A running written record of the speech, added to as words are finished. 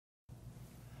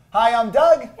Hi, I'm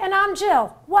Doug. And I'm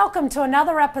Jill. Welcome to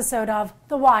another episode of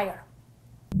The Wire.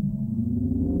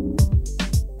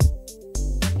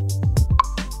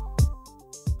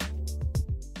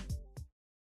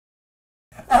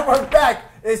 And we're back.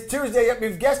 It's Tuesday.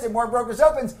 We've guessed it. More Brokers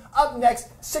Opens. Up next,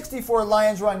 64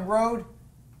 Lions Run Road,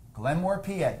 Glenmore,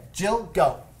 PA. Jill,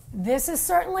 go. This is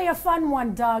certainly a fun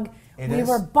one, Doug. We is.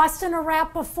 were busting a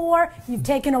rap before. You've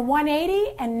taken a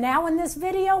 180, and now in this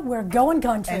video, we're going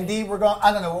country. Indeed, we're going,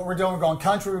 I don't know what we're doing. We're going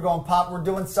country, we're going pop, we're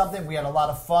doing something. We had a lot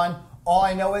of fun. All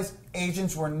I know is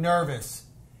agents were nervous.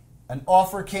 An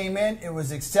offer came in, it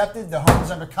was accepted. The home was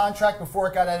under contract before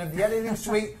it got out of the editing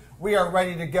suite. We are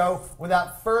ready to go.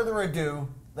 Without further ado,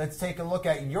 let's take a look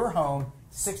at your home,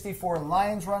 64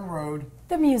 Lions Run Road.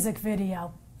 The music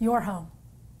video, your home.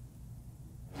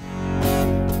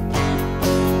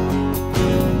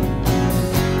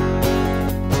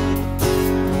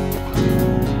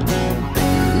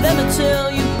 Let me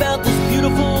tell you about this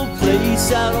beautiful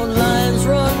place out on Lions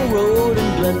Run Road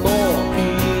in Glenmore,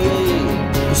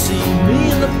 PA. You see,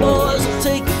 me and the boys will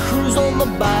take a cruise on the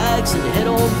bikes and head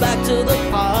on back to the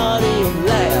party and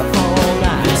laugh all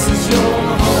night. This is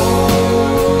your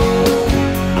home,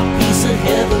 a piece of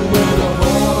heaven where the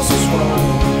horses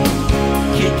roam.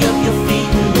 Kick up your feet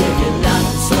and live your life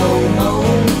in slow-mo.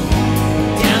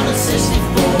 Down at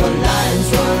 64 Lions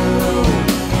Run Road.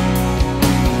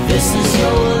 This is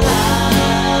your life.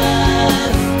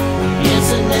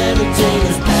 It's an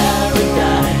entertainer's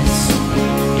paradise.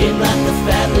 Get like the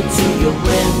family to your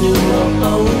brand new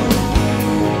abode.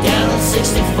 Down at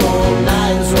 64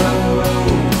 Lions Run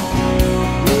Road.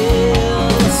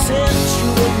 Well, I sent you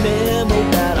a memo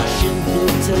that I should do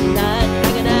tonight.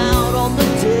 Hanging out on the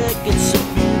deck, it's a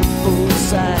beautiful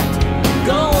sight.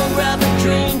 Go and grab a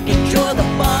drink, enjoy the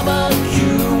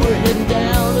barbecue. We're heading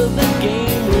down to the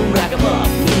game room, rack 'em up.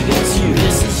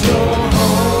 This is your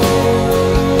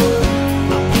home,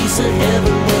 a piece of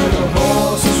heaven where the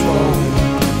horses roam.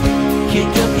 Kick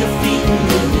up your feet and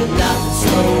live your life in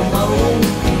slow-mo.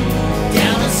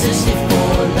 Down at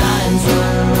 64 Lions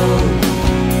Run Road.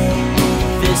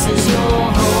 This is your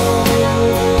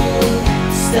home.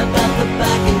 Step out the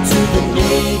back into the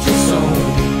nature zone.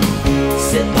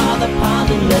 Sit by the pond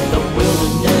and let the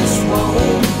wilderness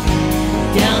roam.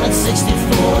 Down at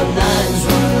 64 Lions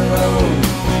Run Road.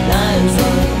 Lions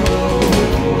Run Road.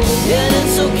 And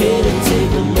it's okay to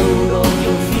take a load off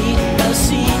your feet. Got a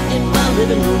seat in my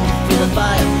living room, feel the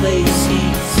fireplace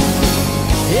heat.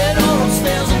 Head on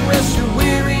upstairs and rest your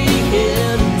weary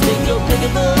head and take a peek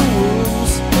at the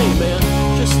rooms. Hey man,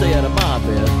 just stay out of my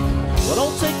bed. Well,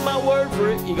 don't take my word for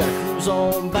it, you gotta cruise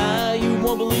on by. You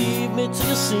won't believe me till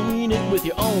you've seen it with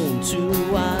your own two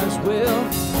eyes. Well,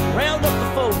 round up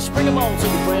the folks, bring them all to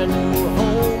the brand new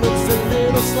home. It's a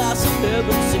little slice of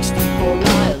heaven, 64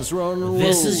 Lions Run Road.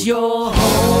 This is your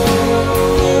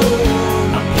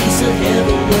home, a piece of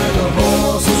heaven where the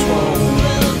horses roam.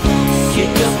 Kick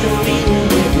up your feet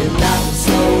and live your life in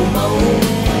slow-mo.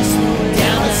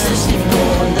 Down at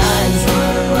 64 Lions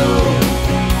Run Road.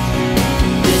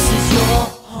 This is your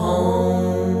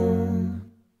home.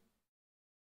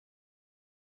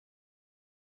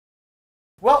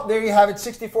 Well, there you have it,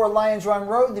 64 Lions Run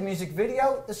Road, the music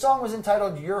video. The song was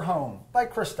entitled Your Home by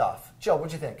Christoph. Jill,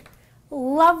 what'd you think?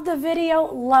 Love the video,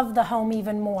 love the home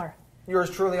even more.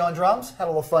 Yours truly on drums. Had a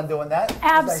little fun doing that. It was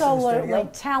nice in the Absolutely. studio.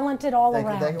 Talented all Thank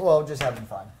around. you, thank you. Well, just having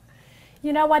fun.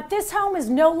 You know what? This home is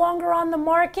no longer on the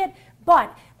market,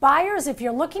 but buyers, if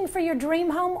you're looking for your dream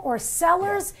home, or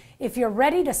sellers, if you're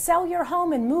ready to sell your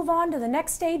home and move on to the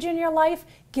next stage in your life,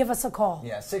 give us a call.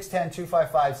 Yeah,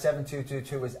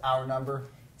 610-255-7222 is our number.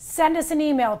 Send us an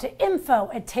email to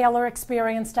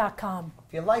info@taylorexperience.com.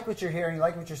 If you like what you're hearing, you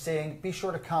like what you're seeing, be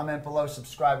sure to comment below,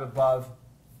 subscribe above.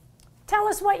 Tell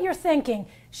us what you're thinking.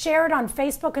 Share it on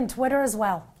Facebook and Twitter as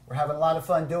well. We're having a lot of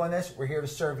fun doing this. We're here to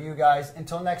serve you guys.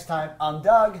 Until next time, I'm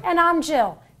Doug. And I'm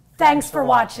Jill. Thanks for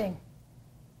watching.